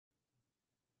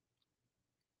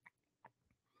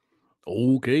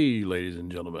Okay, ladies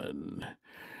and gentlemen,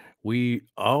 we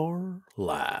are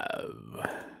live.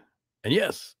 And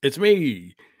yes, it's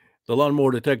me, the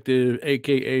Lawnmower Detective,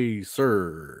 aka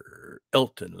Sir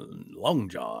Elton Long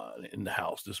John, in the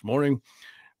house this morning.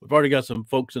 We've already got some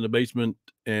folks in the basement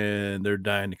and they're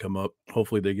dying to come up.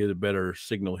 Hopefully, they get a better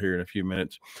signal here in a few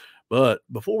minutes. But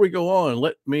before we go on,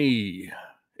 let me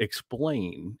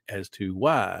explain as to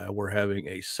why we're having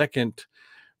a second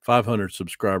 500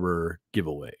 subscriber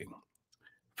giveaway.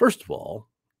 First of all,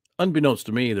 unbeknownst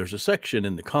to me, there's a section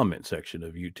in the comment section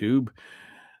of YouTube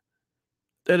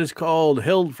that is called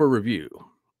Held for Review.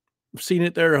 I've seen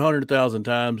it there 100,000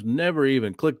 times, never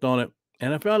even clicked on it.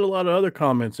 And I found a lot of other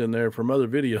comments in there from other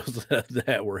videos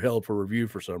that were held for review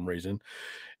for some reason.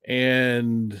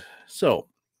 And so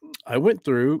I went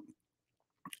through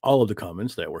all of the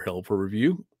comments that were held for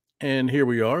review. And here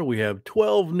we are. We have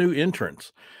 12 new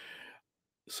entrants.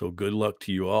 So good luck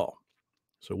to you all.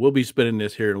 So we'll be spinning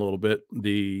this here in a little bit.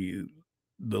 The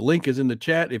link is in the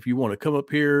chat if you want to come up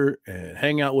here and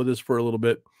hang out with us for a little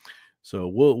bit. So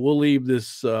we'll leave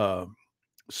this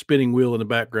spinning wheel in the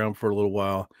background for a little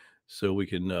while so we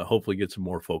can hopefully get some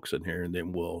more folks in here, and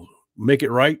then we'll make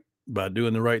it right by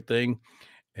doing the right thing.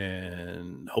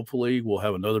 And hopefully we'll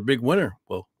have another big winner.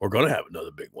 Well, we're going to have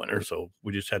another big winner, so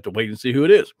we just have to wait and see who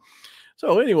it is.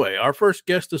 So anyway, our first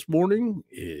guest this morning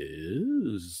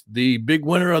is the big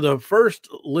winner of the first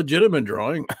legitimate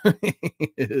drawing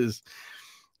is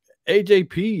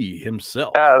AJP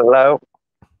himself. Hello.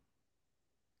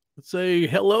 Let's say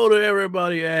hello to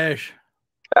everybody, Ash.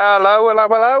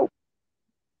 Hello.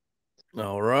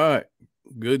 All right.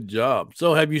 Good job.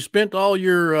 So have you spent all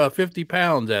your 50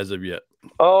 pounds as of yet?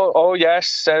 Oh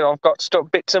yes. I've got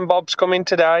stuck bits and bobs coming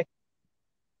today.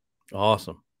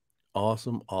 Awesome.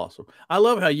 I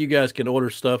love how you guys can order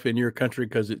stuff in your country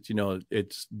because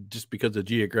it's just because of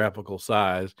geographical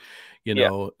size,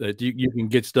 that you can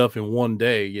get stuff in one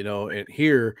day, and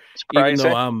here,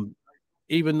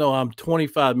 even though I'm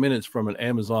 25 minutes from an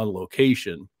Amazon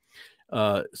location,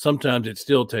 sometimes it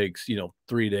still takes,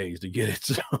 3 days to get it.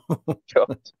 So.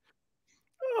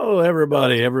 Oh,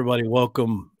 everybody,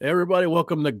 welcome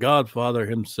the Godfather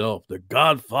himself, the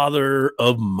Godfather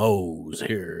of Moe's.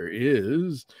 Here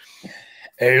is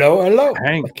hello,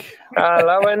 Hank.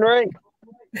 Hello, Henry.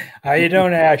 How you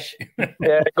doing, Ash?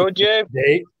 Yeah, good, you?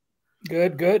 Dave?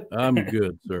 Good. I'm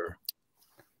good, sir.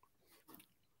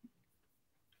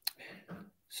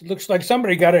 So it looks like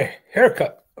somebody got a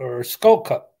haircut or a skull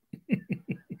cut.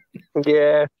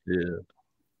 Yeah.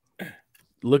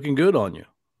 Looking good on you.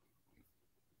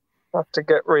 I have to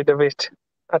get rid of it.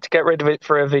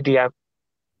 For a video.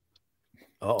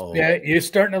 Uh-oh. Yeah, you're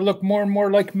starting to look more and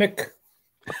more like Mick.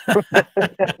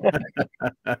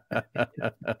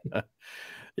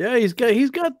 Yeah, he's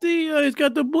got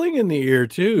the bling in the ear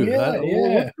too. Yeah.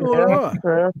 What's going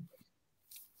on?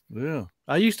 Yeah.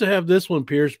 I used to have this one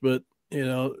pierced, but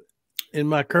in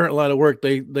my current line of work,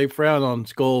 they frown on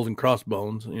skulls and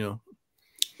crossbones.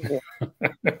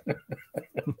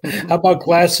 How about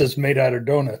glasses made out of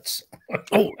donuts?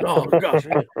 Oh gosh,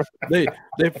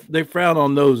 they frown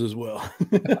on those as well.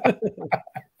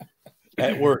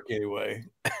 At work, anyway.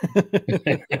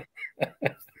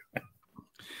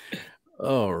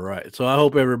 All right. So I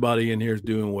hope everybody in here is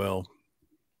doing well.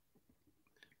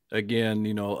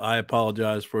 Again, I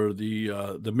apologize for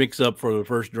the mix-up for the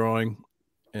first drawing,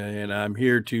 and I'm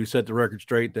here to set the record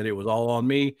straight that it was all on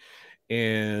me,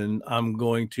 and I'm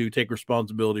going to take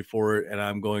responsibility for it. And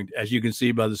I'm going to, as you can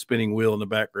see by the spinning wheel in the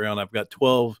background, I've got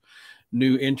 12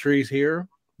 new entries here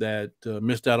that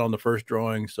missed out on the first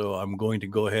drawing. So I'm going to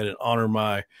go ahead and honor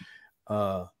my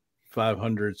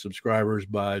 500 subscribers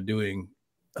by doing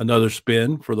another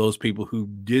spin for those people who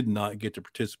did not get to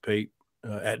participate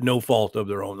at no fault of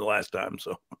their own the last time.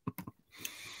 So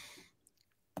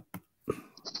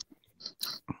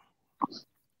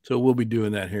we'll be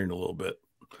doing that here in a little bit.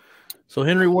 So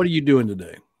Henry, what are you doing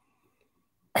today?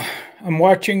 I'm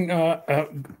watching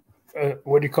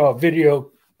what do you call it?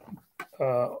 Video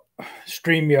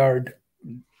StreamYard,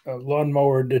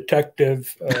 Lawnmower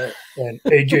Detective, and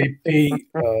AJP.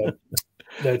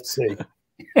 Let's see,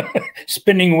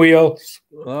 spinning wheels.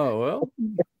 Oh well,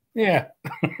 yeah.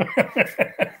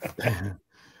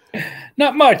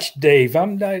 Not much, Dave.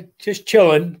 I'm just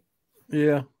chilling.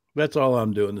 Yeah, that's all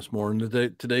I'm doing this morning.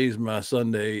 Today's my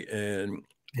Sunday, and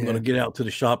I'm going to get out to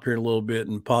the shop here in a little bit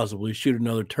and possibly shoot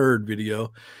another turd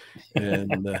video.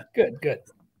 And good.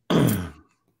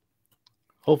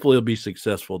 Hopefully it'll be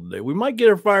successful today. We might get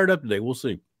her fired up today. We'll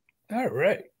see. All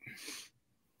right.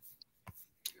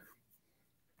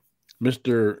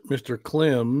 Mr.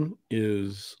 Clem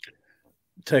is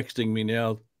texting me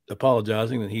now,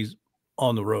 apologizing that he's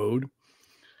on the road.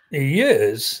 He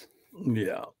is.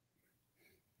 Yeah.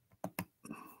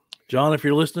 John, if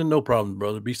you're listening, no problem,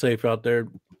 brother. Be safe out there.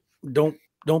 Don't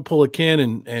pull a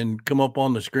Ken and come up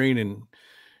on the screen and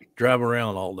drive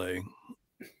around all day.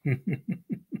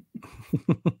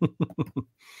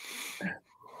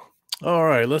 All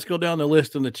right, let's go down the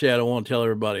list in the chat. I want to tell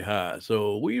everybody hi.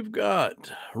 So we've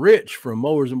got Rich from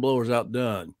Mowers and Blowers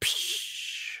Outdone.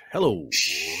 Psh, hello,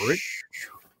 Rich.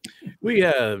 We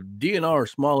have DNR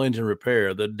Small Engine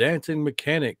Repair, the Dancing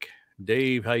Mechanic.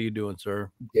 Dave, how you doing, sir?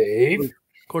 Dave. Of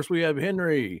course, we have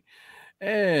Henry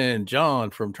and John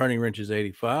from Turning Wrenches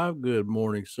 85. Good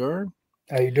morning, sir.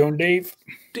 How you doing, Dave?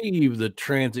 Steve, the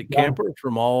transit camper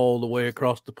from all the way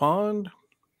across the pond.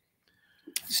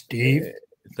 Steve.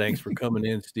 Thanks for coming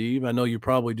in, Steve. I know you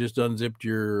probably just unzipped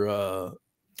your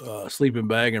sleeping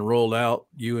bag and rolled out.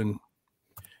 You and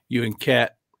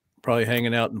Kat probably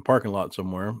hanging out in the parking lot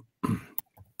somewhere.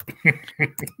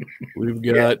 We've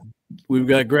got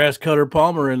Grass Cutter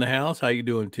Palmer in the house. How you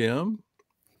doing, Tim?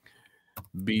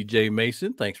 BJ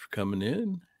Mason, thanks for coming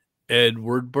in.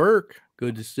 Edward Burke,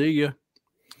 good to see you.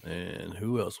 And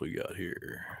who else we got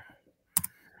here?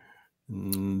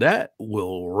 That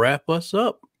will wrap us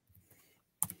up.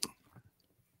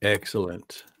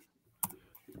 Excellent.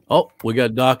 Oh, we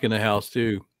got Doc in the house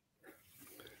too.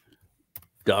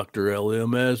 Dr.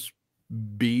 LMS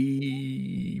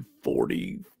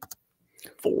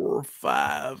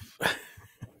B44-5.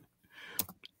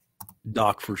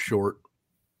 Doc for short.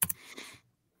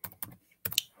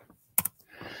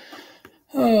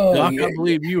 Oh, Doc, yeah. I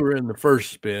believe you were in the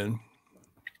first spin.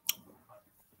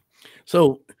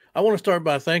 So I want to start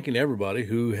by thanking everybody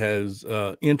who has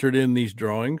entered in these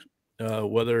drawings,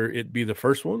 whether it be the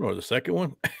first one or the second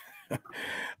one.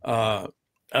 I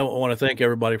want to thank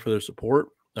everybody for their support.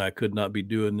 I could not be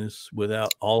doing this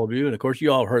without all of you. And of course,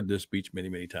 you all heard this speech many,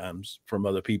 many times from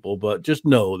other people, but just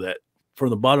know that from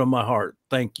the bottom of my heart,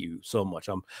 thank you so much.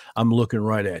 I'm looking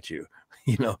right at you.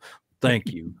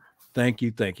 Thank you. Thank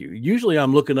you. Thank you. Usually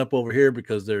I'm looking up over here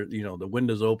because there, the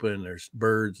window's open and there's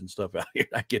birds and stuff out here.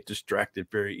 I get distracted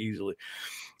very easily.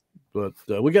 But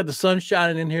we got the sun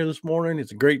shining in here this morning.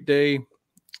 It's a great day.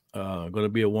 Going to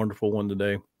be a wonderful one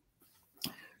today.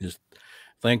 Just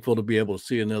thankful to be able to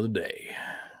see another day.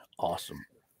 Awesome.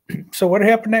 So what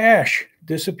happened to Ash?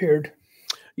 Disappeared.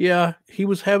 Yeah, he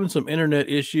was having some internet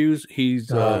issues.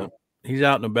 He's out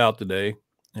and about today.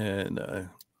 And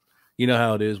you know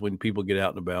how it is when people get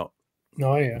out and about.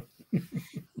 Oh, yeah.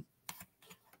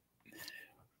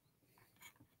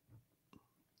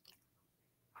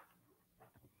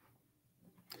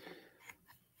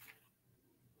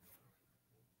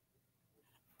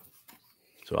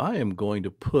 So I am going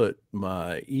to put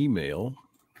my email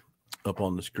up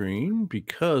on the screen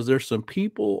because there's some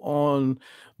people on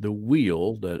the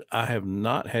wheel that I have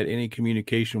not had any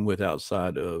communication with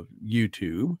outside of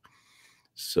YouTube.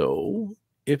 So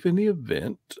if in the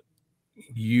event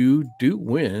you do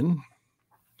win,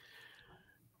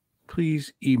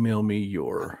 please email me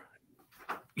your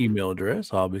email address,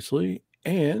 obviously,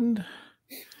 and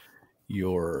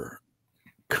your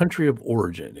country of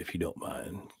origin, if you don't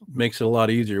mind. Makes it a lot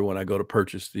easier when I go to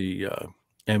purchase the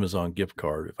Amazon gift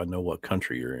card if I know what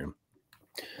country you're in.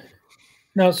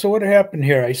 Now, so what happened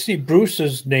here? I see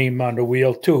Bruce's name on the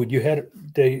wheel too.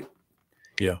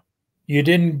 Yeah. You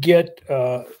didn't get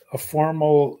a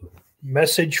formal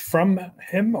message from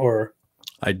him, or?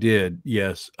 I did,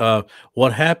 yes.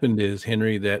 What happened is,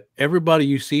 Henry, that everybody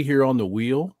you see here on the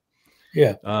wheel,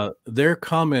 their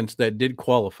comments that did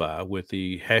qualify with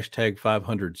the hashtag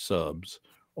 500 subs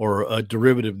or a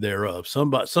derivative thereof.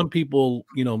 Some people,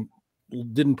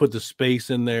 didn't put the space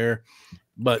in there,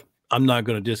 but I'm not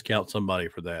going to discount somebody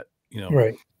for that,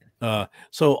 Right.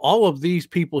 So all of these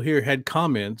people here had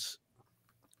comments,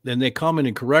 then they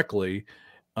commented correctly,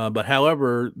 but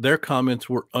however, their comments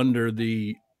were under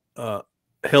the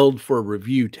held for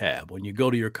review tab. When you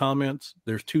go to your comments,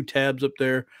 there's two tabs up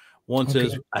there. One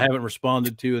says I haven't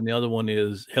responded to, and the other one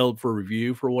is held for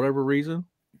review for whatever reason.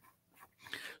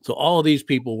 So all of these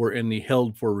people were in the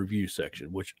held for review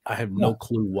section, which I have no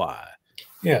clue why.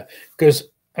 Yeah, because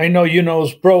I know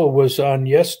His bro was on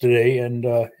yesterday, and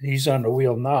he's on the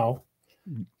wheel now.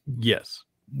 Yes.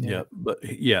 Yeah. But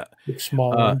yeah.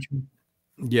 Small engine.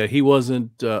 Yeah, he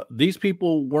wasn't. These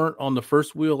people weren't on the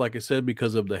first wheel, like I said,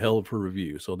 because of the held for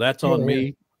review. So that's on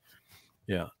me.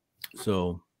 Yeah.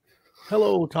 So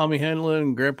hello, Tommy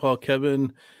Hanlon, Grandpa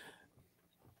Kevin.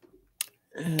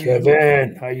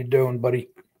 Kevin, how you doing, buddy?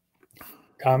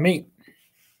 Tommy.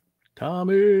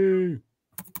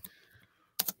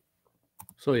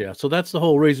 So yeah, so that's the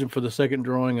whole reason for the second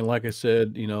drawing. And like I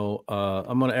said,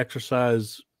 I'm going to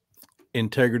exercise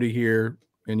integrity here.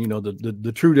 And, you know,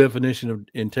 the true definition of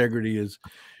integrity is,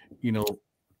 you know,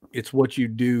 it's what you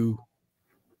do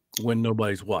when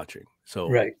nobody's watching. So,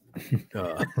 Right.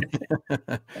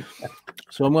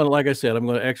 So I'm going to, like I said, I'm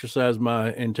going to exercise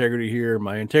my integrity here.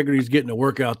 My integrity is getting a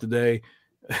workout today.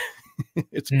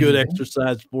 It's good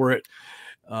exercise for it.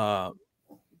 But,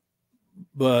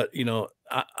 you know,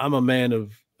 I'm a man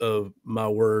of my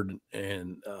word,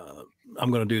 and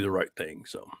I'm going to do the right thing.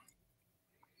 So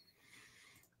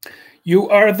you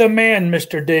are the man,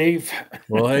 Mr. Dave.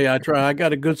 Well, hey, I try. I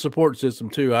got a good support system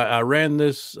too. I ran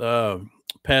this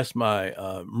past my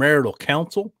marital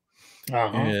counsel,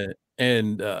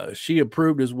 and she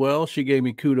approved as well. She gave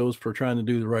me kudos for trying to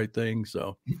do the right thing.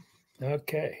 So,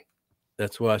 okay,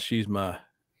 that's why she's my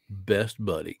best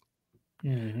buddy.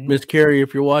 Miss Carrie,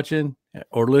 if you're watching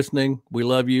or listening, we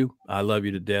love you. I love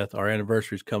you to death. Our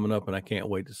anniversary is coming up, and I can't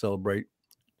wait to celebrate.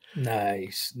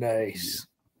 Nice.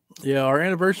 Yeah, our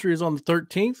anniversary is on the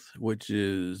 13th, which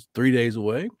is 3 days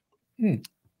away,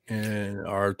 and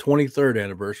our 23rd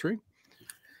anniversary.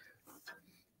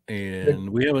 And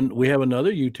we have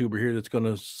another YouTuber here that's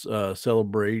going to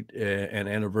celebrate an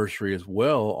anniversary as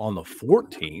well on the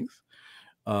 14th.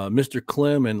 Mr.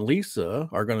 Clem and Lisa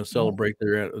are going to celebrate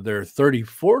their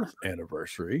 34th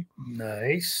anniversary.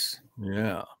 Nice.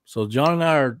 Yeah. So John and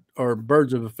I are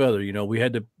birds of a feather. You know,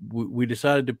 we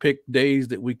decided to pick days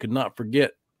that we could not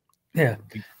forget. Yeah.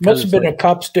 Must have been a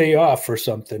cop's day off or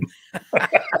something.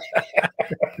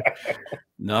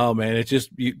 No, man, it's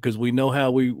just because we know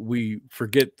how we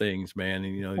forget things, man.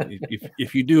 And, you know,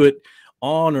 if you do it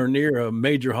on or near a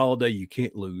major holiday, you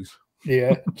can't lose.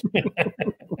 Yeah.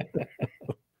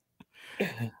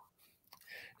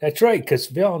 That's right, because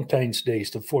Valentine's Day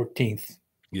is the 14th.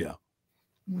 Yeah.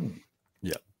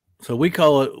 Yeah. So we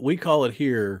call it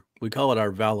here, we call it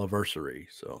our Valiversary.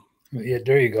 So yeah,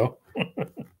 there you go.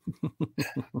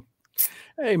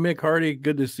 Hey, Mick Hardy,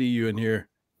 good to see you in here.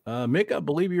 Mick, I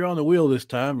believe you're on the wheel this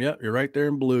time. Yep, you're right there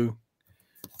in blue.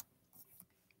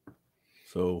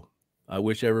 So I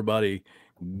wish everybody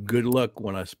good luck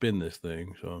when I spin this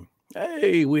thing. So,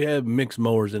 hey, we have Mixed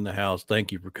Mowers in the house.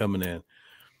 Thank you for coming in.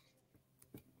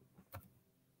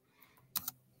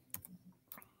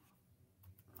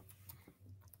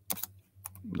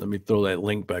 Let me throw that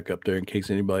link back up there in case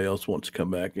anybody else wants to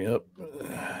come back. Yep.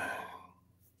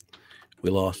 We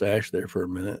lost Ash there for a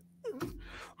minute.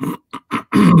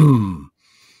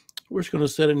 We're just going to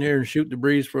sit in here and shoot the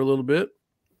breeze for a little bit.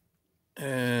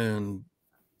 And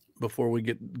before we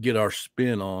get our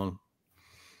spin on,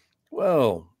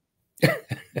 well,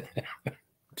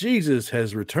 Jesus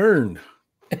has returned.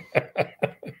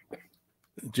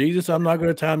 Jesus, I'm not going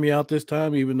to time you out this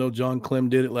time, even though John Clem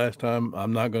did it last time.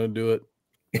 I'm not going to do it.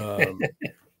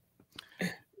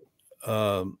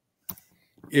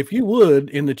 If you would,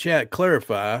 in the chat,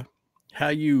 clarify how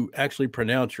you actually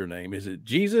pronounce your name. Is it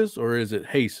Jesus or is it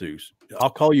Jesus? I'll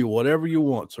call you whatever you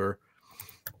want, sir.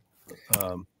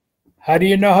 How do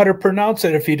you know how to pronounce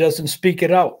it if he doesn't speak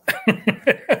it out?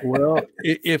 Well,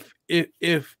 if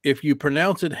you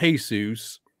pronounce it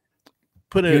Jesus,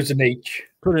 use an H.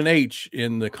 Put an H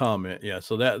in the comment. Yeah,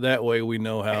 so that way we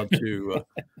know how to.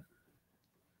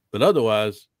 But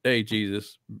otherwise, hey,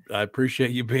 Jesus, I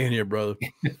appreciate you being here, brother.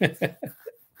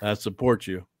 I support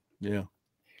you. Yeah.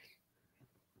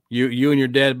 You and your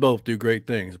dad both do great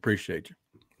things. Appreciate you.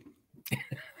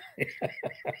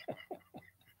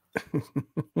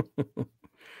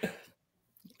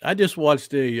 I just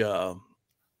watched a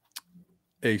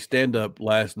stand-up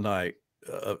last night.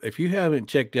 If you haven't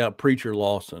checked out Preacher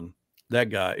Lawson, that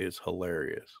guy is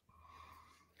hilarious.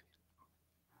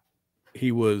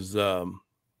 He was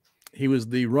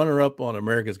the runner-up on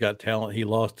America's Got Talent. He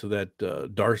lost to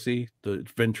that Darcy, the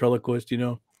ventriloquist, you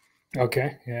know.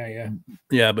 Okay.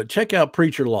 Yeah, but check out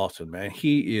Preacher Lawson, man.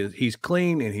 He's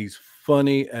clean and he's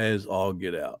funny as all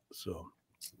get out. So,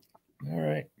 all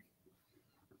right.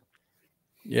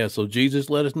 Yeah, so Jesus,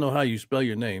 let us know how you spell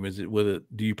your name. Is it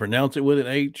do you pronounce it with an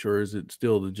H or is it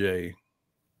still the J?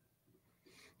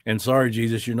 And sorry,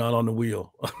 Jesus, you're not on the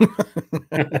wheel.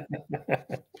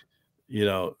 You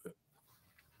know,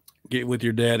 get with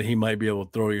your dad. He might be able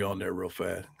to throw you on there real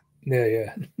fast.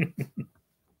 Yeah.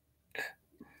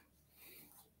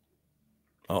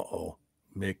 Uh-oh,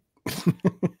 Mick.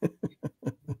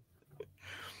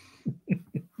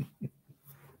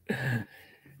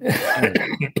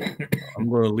 I'm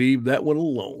going to leave that one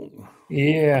alone.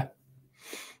 Yeah.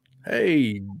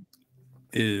 Hey,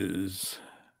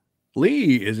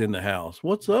 Lee is in the house.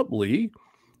 What's up, Lee?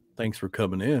 Thanks for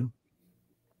coming in.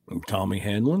 And Tommy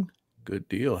Hanlon, good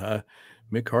deal. Hi,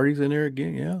 Mick Hardy's in there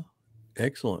again. Yeah,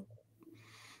 excellent.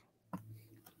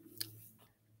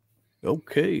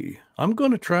 Okay, I'm going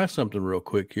to try something real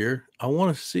quick here. I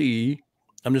want to see,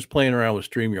 I'm just playing around with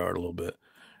StreamYard a little bit.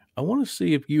 I want to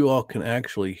see if you all can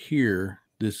actually hear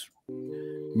this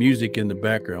music in the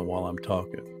background while I'm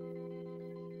talking.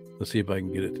 Let's see if I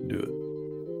can get it to do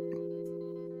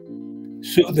it.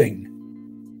 Soothing.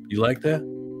 You like that?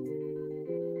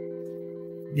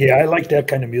 Yeah, I like that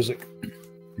kind of music.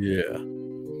 Yeah.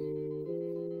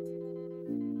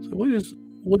 So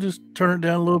we'll just turn it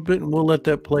down a little bit and we'll let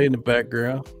that play in the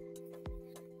background. Is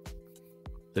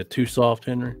that too soft,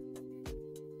 Henry?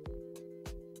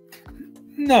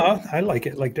 No, I like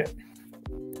it like that.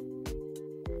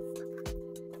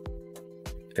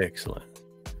 Excellent.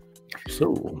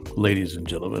 So, ladies and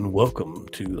gentlemen, welcome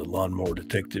to the Lawnmower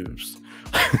Detectives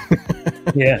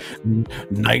Yeah.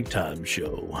 nighttime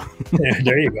show.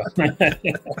 There you go.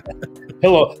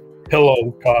 Hello,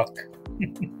 talk.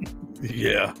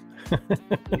 Yeah.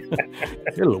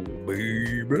 Hello,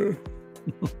 baby.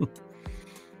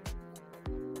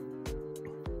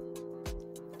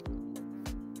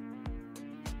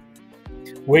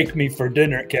 Wake me for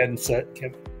dinner, Kevin says.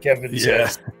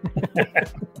 Yeah.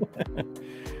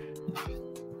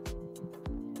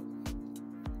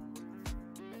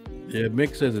 Yeah,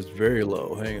 Mick says it's very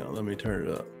low. Hang on, let me turn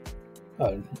it up.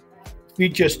 He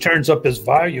just turns up his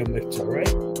volume. It's all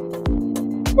right.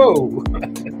 Whoa.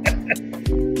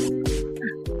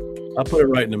 I'll put it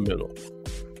right in the middle.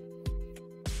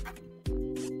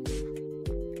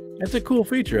 That's a cool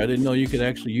feature. I didn't know you could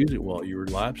actually use it while you were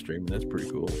live streaming. That's pretty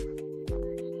cool.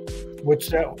 What's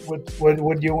that? What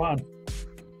do you want?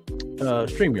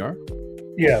 StreamYard.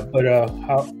 Yeah, but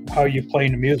how are you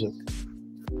playing the music?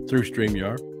 Through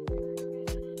StreamYard.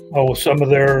 Oh, some of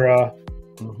their. Yeah,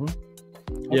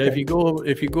 Okay. if you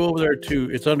go over there to,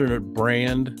 it's under the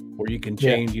brand where you can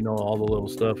change, all the little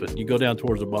stuff. And you go down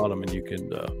towards the bottom and you can.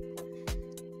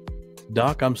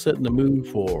 Doc, I'm setting the mood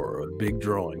for a big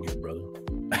drawing here, brother.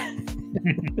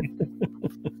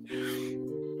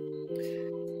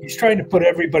 He's trying to put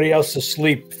everybody else to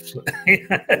sleep.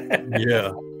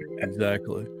 Yeah,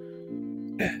 exactly.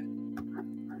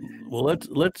 Well, let's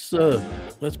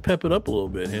pep it up a little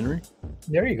bit, Henry.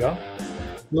 There you go.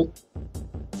 Look.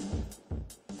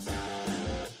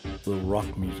 Little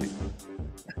rock music.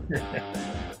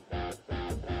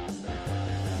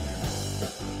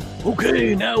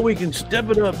 Okay, now we can step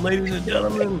it up, ladies and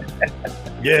gentlemen.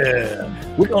 Yeah,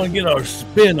 we're gonna get our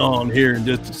spin on here in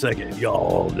just a second,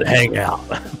 y'all. To hang out.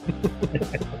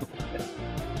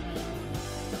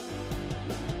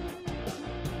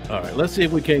 All right, let's see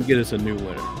if we can't get us a new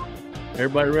winner.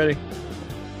 Everybody ready?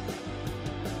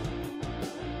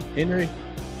 Henry,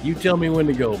 you tell me when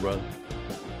to go, brother.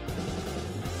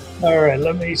 All right,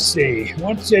 let me see.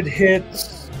 Once it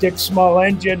hits Dick Small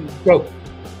Engine, go.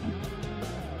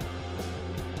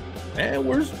 And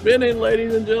we're spinning,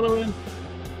 ladies and gentlemen.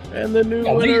 And the new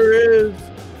winner is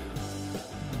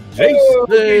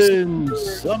Jason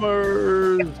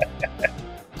Summers.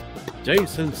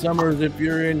 Jason Summers, if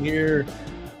you're in here.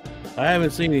 I haven't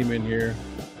seen him in here.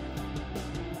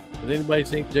 Has anybody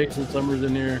seen Jason Summers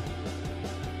in here?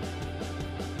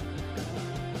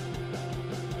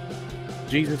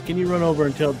 Jesus, can you run over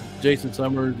and tell Jason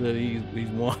Summers that he's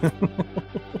won?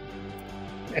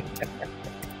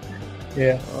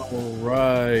 Yeah. All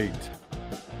right.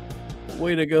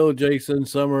 Way to go, Jason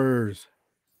Summers.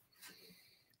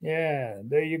 Yeah,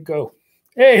 there you go.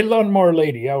 Hey, Lawnmower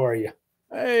Lady, how are you?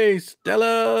 Hey,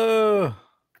 Stella.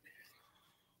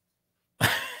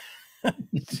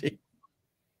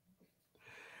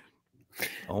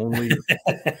 Only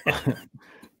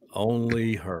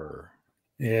her.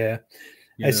 Yeah.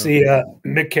 I see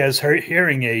Mick has her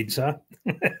hearing aids, huh?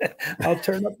 I'll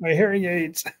turn up my hearing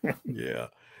aids. Yeah,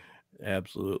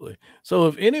 absolutely. So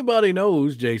if anybody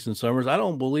knows Jason Summers, I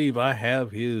don't believe I have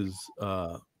his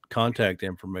contact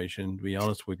information, to be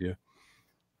honest with you.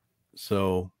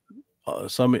 So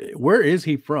where is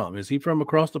he from? Is he from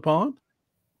across the pond?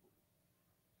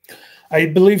 I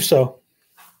believe so.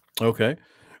 Okay.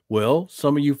 Well,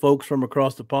 some of you folks from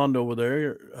across the pond over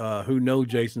there who know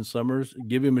Jason Summers,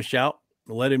 give him a shout.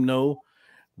 Let him know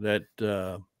that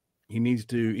he needs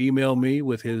to email me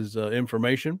with his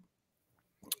information,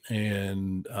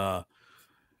 and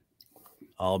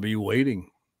I'll be waiting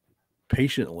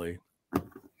patiently.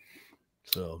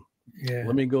 So yeah,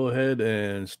 let me go ahead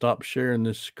and stop sharing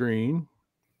this screen.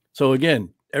 So again,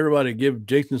 everybody give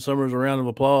Jason Summers a round of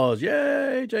applause.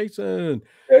 Yay, Jason.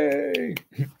 Hey.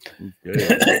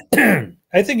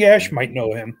 I think Ash might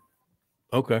know him.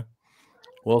 Okay.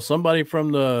 Well, somebody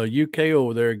from the UK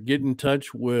over there, get in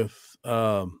touch with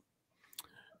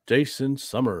Jason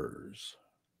Summers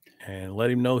and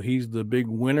let him know he's the big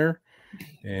winner.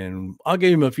 and I'll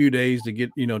give him a few days to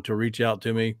get, to reach out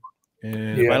to me.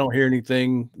 And if I don't hear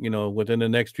anything, within the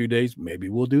next few days, maybe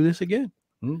we'll do this again.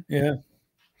 Yeah.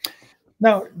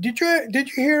 Now, did you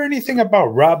hear anything about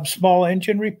Rob's small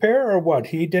engine repair or what?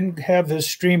 He didn't have his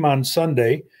stream on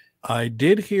Sunday. I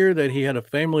did hear that he had a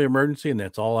family emergency, and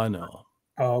that's all I know.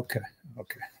 Oh, okay.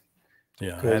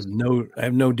 Yeah, I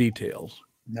have no details.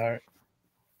 All right.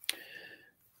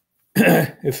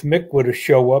 If Mick would have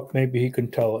show up, maybe he can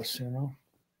tell us.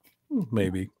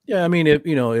 Maybe. Yeah, I mean,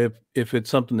 if it's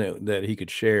something that he could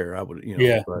share, I would.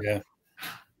 Yeah.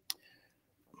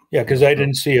 Because I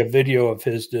didn't see a video of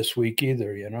his this week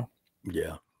either.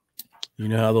 Yeah. You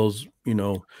know how those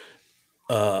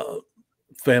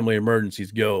family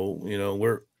emergencies go.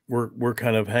 We're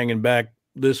kind of hanging back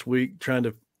this week,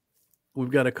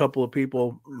 we've got a couple of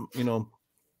people,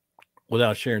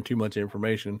 without sharing too much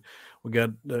information. We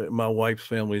got my wife's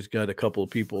family's got a couple of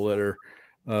people that are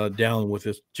down with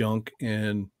this junk,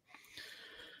 and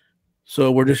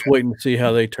so we're just waiting to see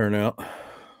how they turn out.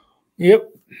 Yep,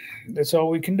 that's all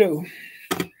we can do.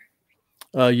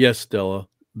 Yes, Stella.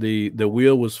 The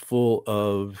wheel was full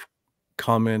of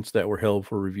comments that were held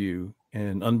for review,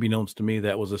 and unbeknownst to me,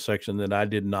 that was a section that I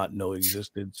did not know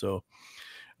existed. So,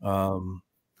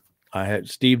 I had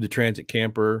Steve, the transit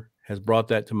camper, has brought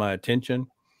that to my attention,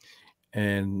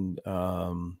 and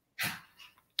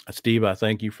Steve, I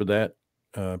thank you for that.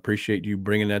 Appreciate you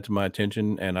bringing that to my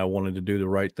attention, and I wanted to do the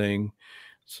right thing,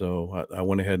 so I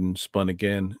went ahead and spun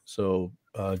again. So,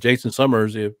 Jason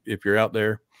Summers, if you're out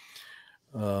there,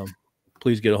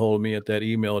 please get a hold of me at that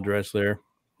email address there.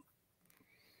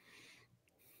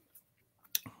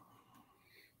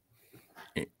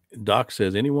 Doc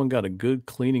says, anyone got a good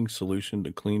cleaning solution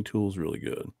to clean tools really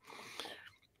good?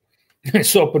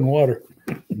 Soap and water.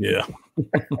 Yeah.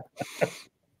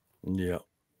 Yeah.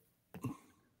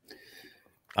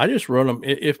 I just run them.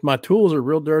 If my tools are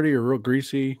real dirty or real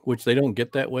greasy, which they don't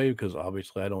get that way because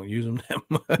obviously I don't use them that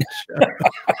much.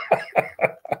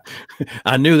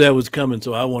 I knew that was coming,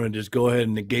 so I want to just go ahead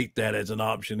and negate that as an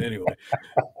option anyway.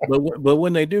 But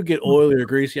when they do get oily or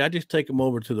greasy, I just take them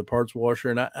over to the parts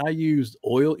washer, and I use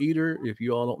Oil Eater. If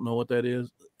you all don't know what that is,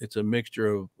 it's a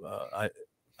mixture of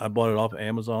I bought it off of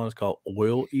Amazon. It's called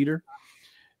Oil Eater,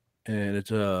 and it's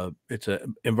a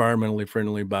environmentally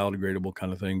friendly, biodegradable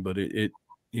kind of thing. But it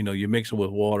you mix it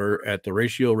with water at the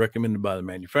ratio recommended by the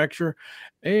manufacturer,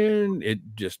 and it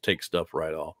just takes stuff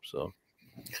right off. So.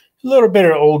 A little bit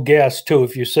of old gas too.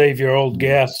 If you save your old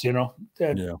gas,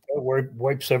 that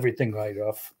wipes everything right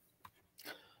off.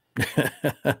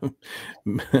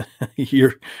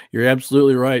 You're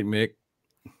absolutely right, Mick.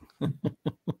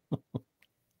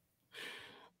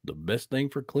 The best thing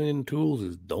for cleaning tools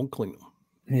is don't clean them.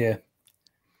 Yeah.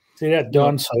 See that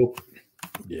Dawn soap?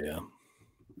 Yeah.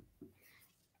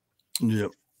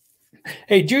 Yep.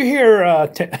 Hey, did you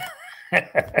hear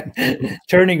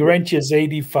Turning Wrenches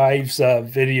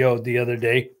 85's video the other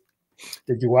day?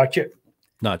 Did you watch it?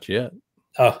 Not yet.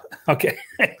 Oh, okay.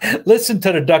 Listen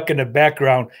to the duck in the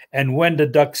background and when the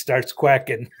duck starts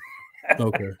quacking.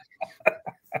 Okay.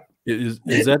 Is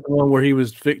that the one where he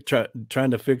was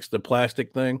trying to fix the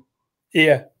plastic thing?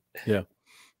 Yeah. Yeah.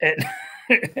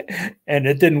 And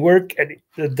it didn't work, and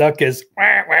the duck is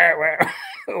wah, wah, wah,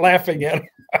 laughing at him.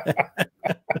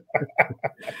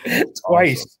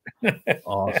 Twice.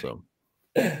 Awesome.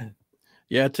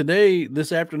 Yeah,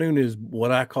 this afternoon is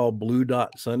what I call Blue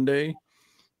Dot Sunday.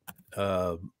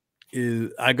 I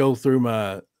go through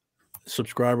my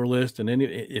subscriber list, and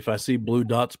if I see blue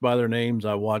dots by their names,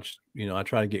 I watch. I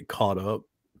try to get caught up.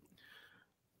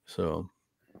 So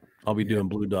I'll be doing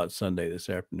Blue Dot Sunday this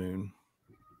afternoon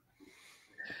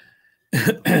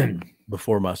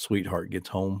before my sweetheart gets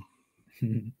home.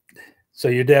 So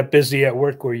you're that busy at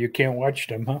work where you can't watch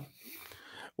them, huh?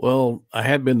 Well, I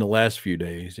have been the last few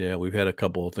days. Yeah, we've had a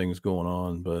couple of things going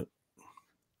on, but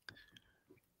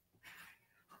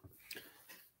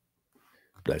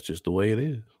that's just the way it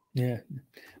is. Yeah.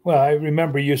 Well, I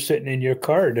remember you sitting in your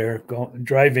car there,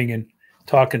 driving and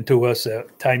talking to us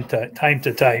time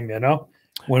to time,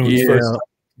 when we first.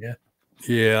 Yeah.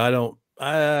 Yeah,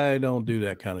 I don't do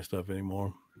that kind of stuff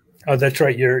anymore. Oh, that's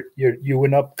right. You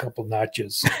went up a couple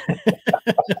notches.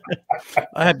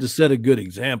 I have to set a good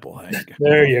example, Hank.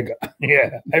 There you go.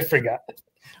 Yeah, I forgot.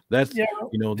 That's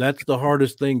that's the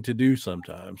hardest thing to do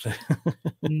sometimes.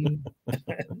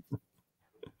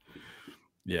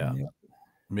 Yeah.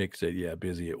 Mick said, yeah,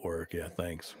 busy at work. Yeah,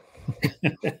 thanks.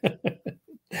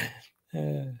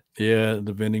 Yeah,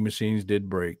 the vending machines did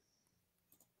break.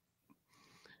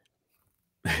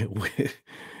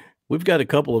 We've got a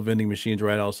couple of vending machines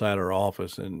right outside our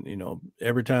office, and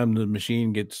every time the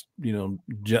machine gets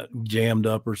jammed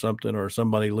up or something, or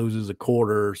somebody loses a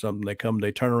quarter or something, they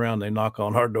turn around, they knock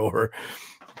on our door,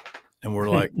 and we're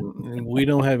like, we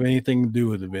don't have anything to do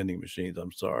with the vending machines.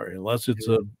 I'm sorry, unless it's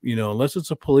a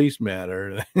police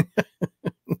matter.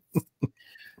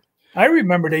 I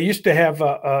remember they used to have,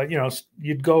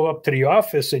 you'd go up to the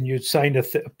office and you'd sign a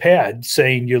pad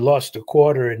saying you lost a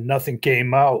quarter and nothing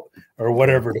came out or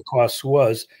whatever the cost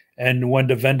was. And when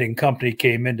the vending company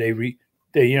came in, they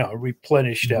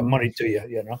replenished that money to you.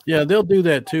 Yeah, they'll do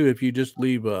that too if you just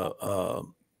leave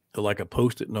like a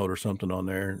Post-it note or something on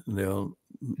there.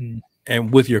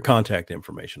 And with your contact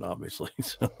information, obviously.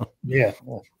 So, yeah.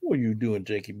 What are you doing,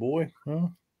 Jakey boy? Huh?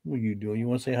 What are you doing? You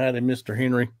want to say hi to Mr.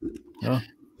 Henry? Huh?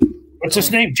 What's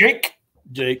his name? Jake?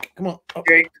 Jake. Come on. Oh.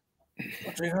 Jake.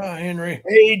 Say hi, Henry.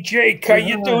 Hey, Jake. How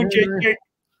you doing, Jake?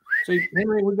 See,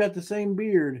 Henry, we got the same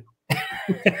beard.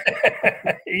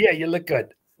 Yeah, you look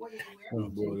good.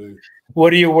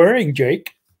 What are you wearing,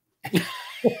 Jake?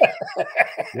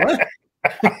 What?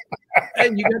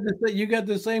 Hey, you got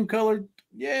the same color.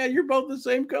 Yeah, you're both the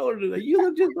same color today. You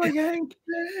look just like Hank.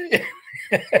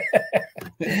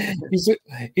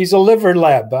 He's a liver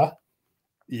lab, huh?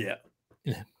 Yeah.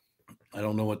 I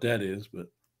don't know what that is, but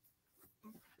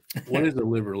what is a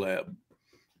liver lab?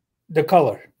 The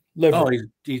color. Liver. Oh,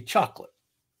 he's chocolate.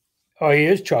 Oh, he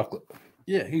is chocolate.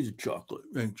 Yeah, he's a chocolate,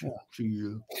 ain't you?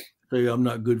 Yeah. Say I'm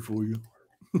not good for you.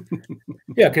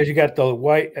 Yeah, because you got the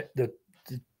white, the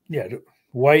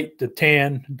white, the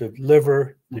tan, the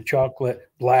liver, the chocolate,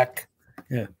 black.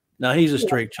 Yeah. Now he's a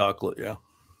straight chocolate. Yeah.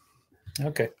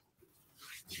 Okay.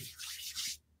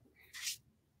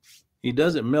 He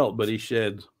doesn't melt, but he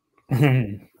sheds.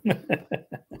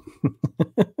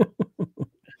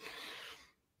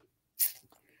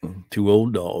 Two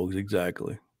old dogs,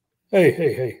 exactly.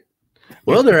 Hey.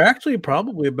 Well, they're actually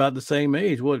probably about the same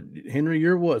age. What, Henry,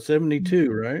 you're what, 72,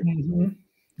 right? Mm-hmm.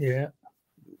 Yeah.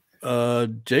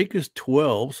 Jake is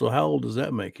 12, so how old does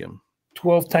that make him?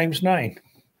 12 times 9.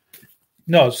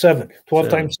 No, 7. 12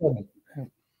 times 7.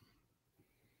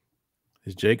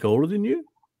 Is Jake older than you?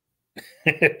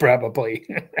 Probably.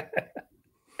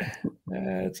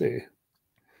 Let's see.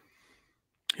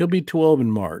 He'll be 12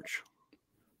 in March.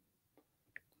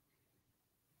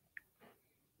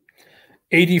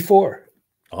 84.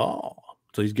 Oh,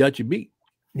 so he's got you beat.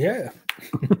 Yeah.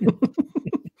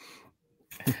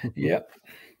 Yep.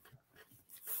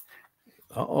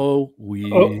 Uh-oh,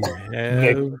 we have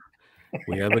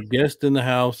a guest in the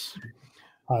house.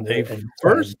 A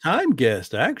first-time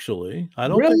guest, actually. I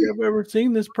don't think I've ever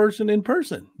seen this person in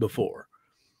person before.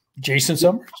 Jason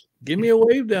Summers. Give me a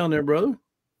wave down there, brother.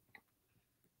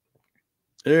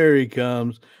 There he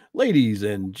comes. Ladies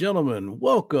and gentlemen,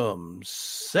 welcome,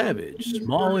 Savage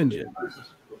Small Engine.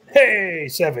 Hey,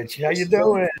 Savage, how you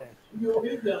doing?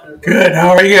 Good.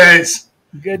 How are you guys?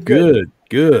 Good.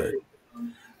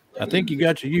 I think you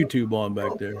got your YouTube on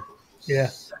back there. Yeah.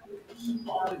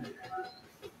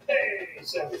 Hey,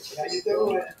 Savage, how you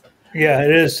doing? Yeah,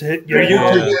 it is. Your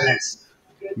YouTube.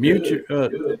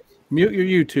 Mute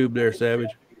your YouTube there, Savage.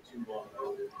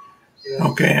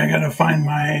 Okay, I gotta find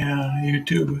my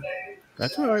YouTube.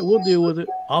 That's all right. We'll deal with it.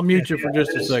 I'll mute you for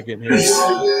just a second here.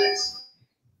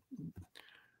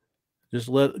 Just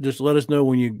let us know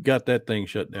when you got that thing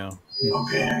shut down.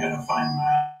 Okay, I gotta find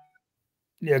my.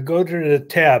 Yeah, go to the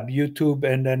tab YouTube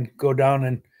and then go down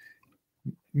and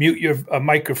mute your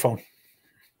microphone.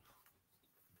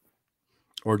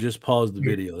 Or just pause the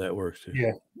video. That works too.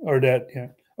 Yeah,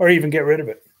 or even get rid of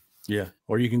it. Yeah,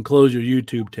 or you can close your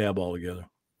YouTube tab altogether.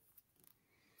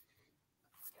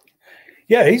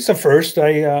 Yeah, he's the first.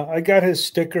 I got his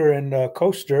sticker and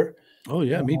coaster. Oh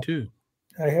yeah, me too.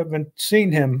 I haven't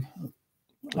seen him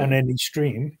on any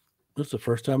stream. That's the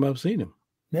first time I've seen him.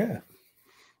 Yeah.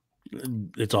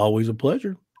 It's always a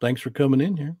pleasure. Thanks for coming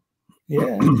in here.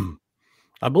 Yeah.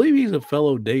 I believe he's a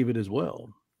fellow David as well.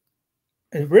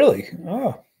 Really?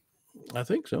 Oh. I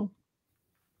think so.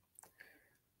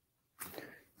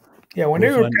 Yeah, when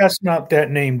they were passing out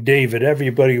that name David,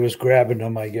 everybody was grabbing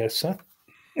him, I guess, huh?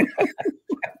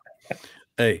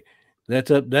 Hey,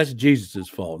 that's Jesus's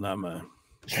fault, not mine.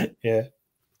 Yeah.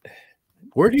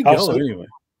 Where'd he go anyway?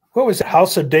 What was it?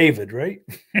 House of David, right?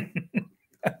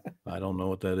 I don't know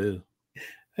what that is.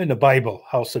 In the Bible,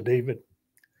 House of David.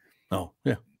 Oh,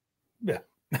 yeah. Yeah.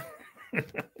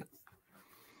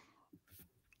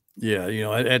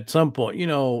 Yeah, at some point, in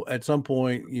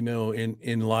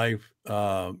life,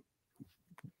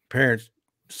 parents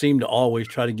seem to always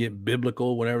try to get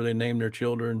biblical whenever they name their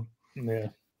children. Yeah.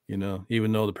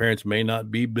 Even though the parents may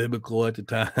not be biblical at the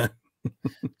time.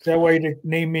 Is that why they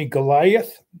named me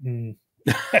Goliath?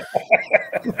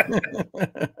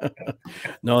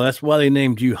 No, that's why they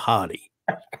named you Hottie.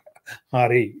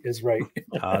 Hari is right.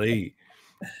 Hottie.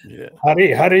 Yeah.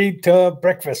 Hari to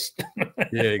breakfast.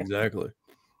 Yeah, exactly.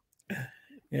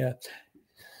 Yeah.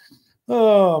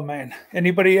 Oh man.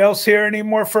 Anybody else here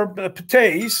anymore for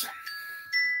Pates?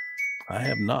 I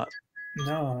have not.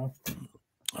 No.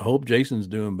 I hope Jason's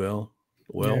doing well.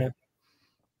 Yeah.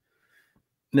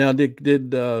 Now did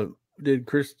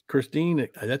Christine,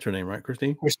 that's her name, right?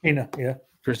 Christina, yeah.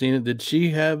 Christina, did she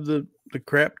have the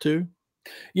crap too?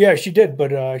 Yeah, she did,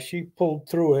 but she pulled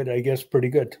through it, I guess, pretty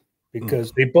good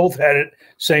because they both had it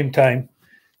same time.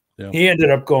 Yeah. He ended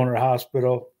up going to the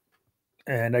hospital,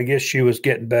 and I guess she was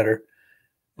getting better.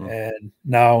 And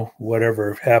now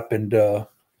whatever happened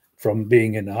from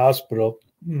being in the hospital,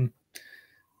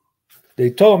 they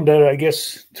told him that I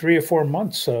guess 3 or 4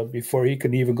 months before he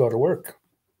could even go to work.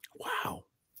 Wow.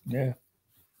 Yeah.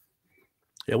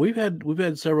 Yeah, we've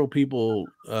had several people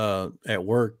at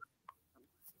work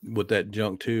with that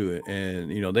junk too,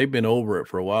 and they've been over it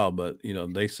for a while, but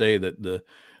they say that the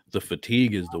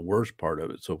fatigue is the worst part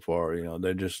of it so far.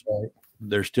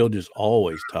 They're still just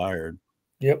always tired.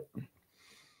 Yep.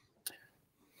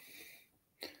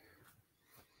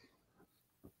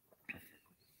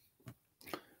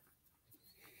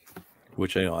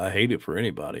 Which I hate it for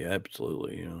anybody,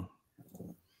 absolutely.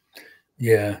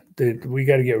 Yeah, we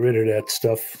got to get rid of that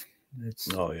stuff.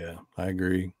 Oh yeah, I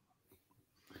agree.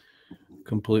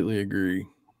 Completely agree.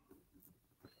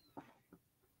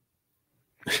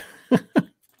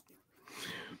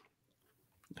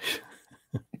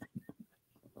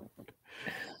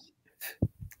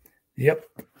 Yep.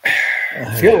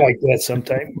 I feel like that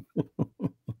sometime.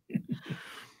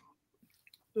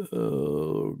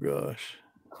 Oh gosh.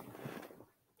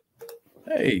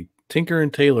 Hey, Tinker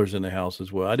and Taylor's in the house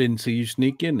as well. I didn't see you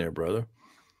sneak in there, brother.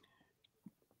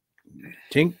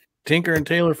 Tinker and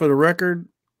Taylor, for the record,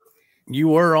 you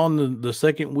were on the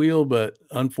second wheel, but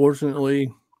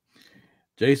unfortunately,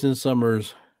 Jason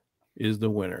Summers is the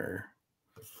winner.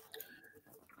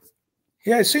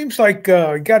 Yeah, it seems like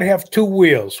you got to have 2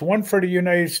 wheels, one for the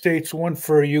United States, one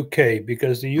for UK,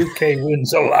 because the UK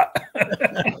wins a lot.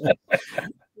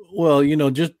 Well,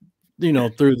 just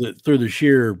through the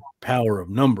sheer power of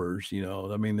numbers,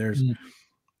 I mean, there's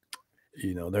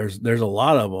there's a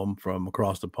lot of them from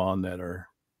across the pond that are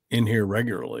in here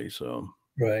regularly. So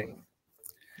right.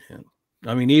 Yeah.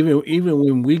 I mean, even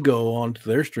when we go on to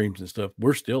their streams and stuff,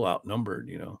 we're still outnumbered.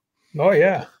 Oh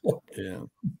yeah. Yeah.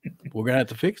 We're gonna have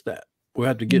to fix that. We'll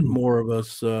have to get more of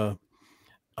us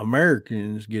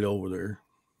Americans get over there.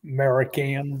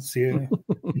 Americans, yeah.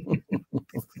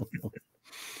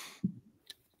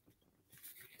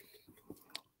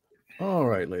 All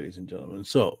right, ladies and gentlemen.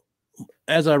 So,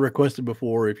 as I requested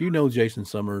before, if you know Jason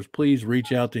Summers, please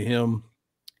reach out to him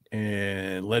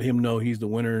and let him know he's the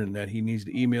winner and that he needs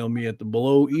to email me at the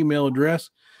below email address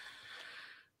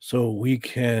so we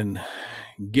can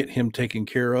get him taken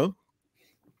care of.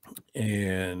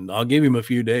 And I'll give him a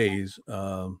few days,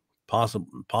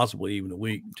 possibly even a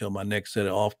week until my next set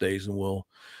of off days, and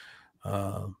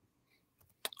I'll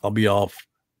be off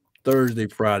Thursday,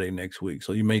 Friday next week.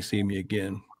 So you may see me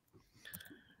again.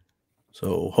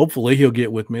 So hopefully he'll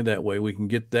get with me. That way we can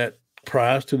get that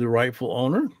prize to the rightful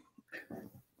owner.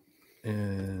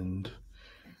 And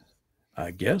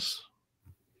I guess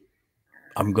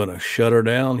I'm going to shut her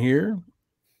down here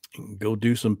and go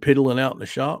do some piddling out in the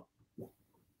shop.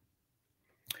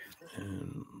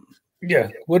 And yeah.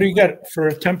 What do you got for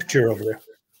a temperature over there?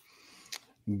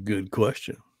 Good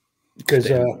question.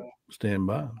 Because stand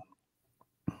by.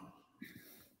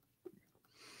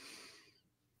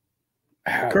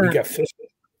 We got 50.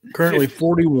 Currently 50.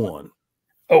 41.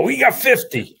 Oh, we got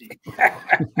 50.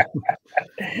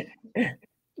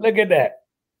 Look at that.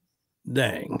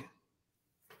 Dang.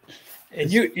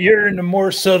 And you're in a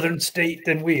more southern state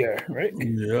than we are, right?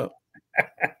 Yeah.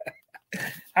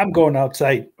 I'm going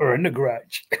outside or in the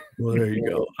garage. Well, there you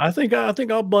go. I think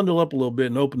I'll bundle up a little bit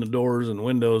and open the doors and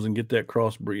windows and get that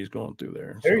cross breeze going through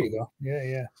there. There you go. Yeah,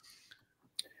 yeah.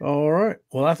 All right.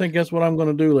 Well, I think that's what I'm going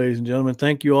to do, ladies and gentlemen.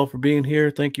 Thank you all for being here.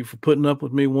 Thank you for putting up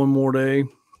with me one more day.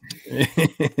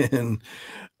 And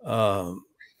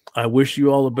I wish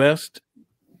you all the best.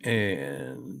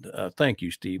 And thank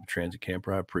you, Steve, Transit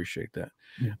Camper. I appreciate that.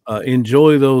 Yeah.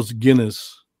 Enjoy those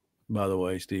Guinness, by the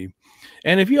way, Steve.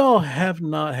 And if you all have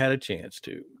not had a chance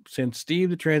to, since Steve,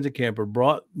 the Transit Camper,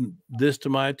 brought this to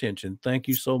my attention, thank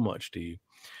you so much, Steve.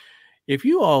 If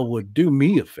you all would do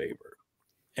me a favor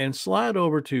and slide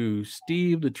over to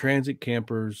Steve, the Transit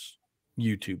Camper's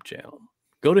YouTube channel.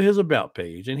 go to his About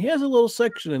page, and he has a little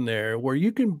section in there where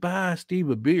you can buy Steve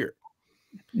a beer.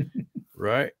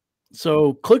 Right?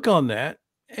 So click on that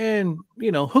and,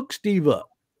 hook Steve up,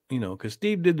 because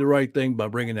Steve did the right thing by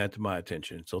bringing that to my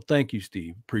attention. So thank you,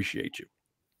 Steve. Appreciate you.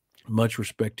 Much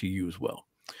respect to you as well.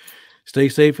 Stay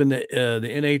safe in the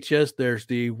NHS there,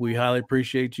 Steve. We highly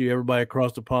appreciate you. Everybody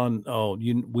across the pond,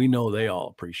 we know they all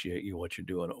appreciate you, what you're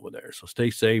doing over there. So stay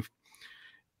safe.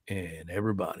 And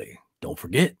everybody, don't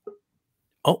forget.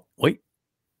 Oh, wait.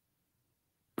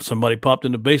 Somebody popped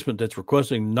in the basement that's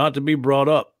requesting not to be brought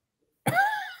up.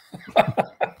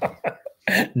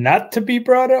 Not to be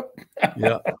brought up?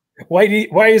 Yeah. Why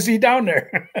is he down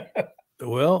there?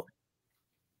 Well,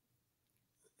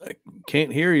 I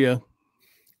can't hear you.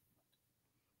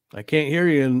 I can't hear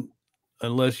you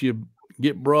unless you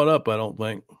get brought up, I don't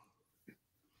think.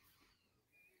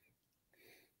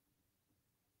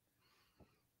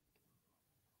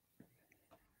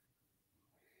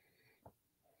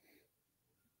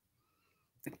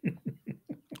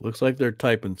 Looks like they're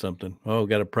typing something. Oh,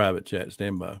 got a private chat.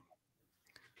 Stand by.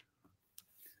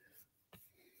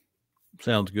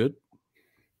 Sounds good.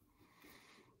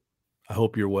 I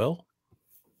hope you're well.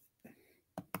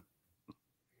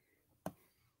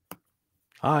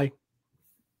 Hi.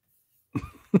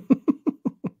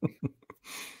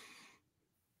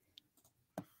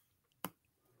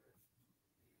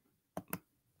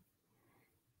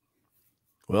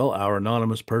 Well, our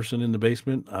anonymous person in the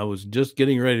basement, I was just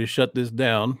getting ready to shut this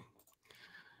down.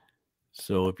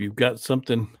 So if you've got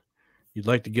something you'd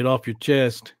like to get off your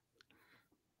chest,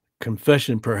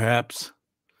 confession perhaps,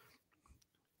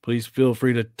 please feel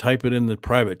free to type it in the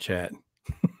private chat.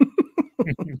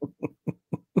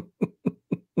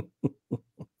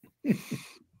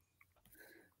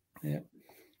 Yeah.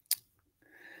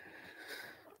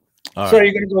 All so right.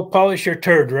 you're going to go polish your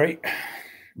turd, right?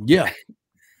 Yeah.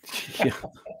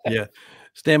 Yeah.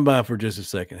 Stand by for just a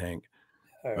second, Hank.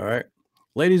 All right.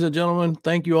 Ladies and gentlemen,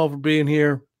 thank you all for being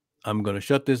here. I'm going to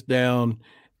shut this down,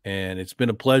 and it's been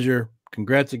a pleasure.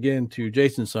 Congrats again to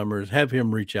Jason Summers. Have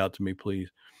him reach out to me, please.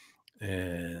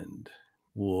 And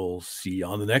we'll see you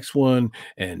on the next one.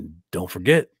 And don't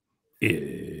forget,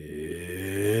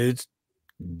 it's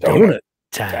donut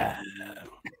time.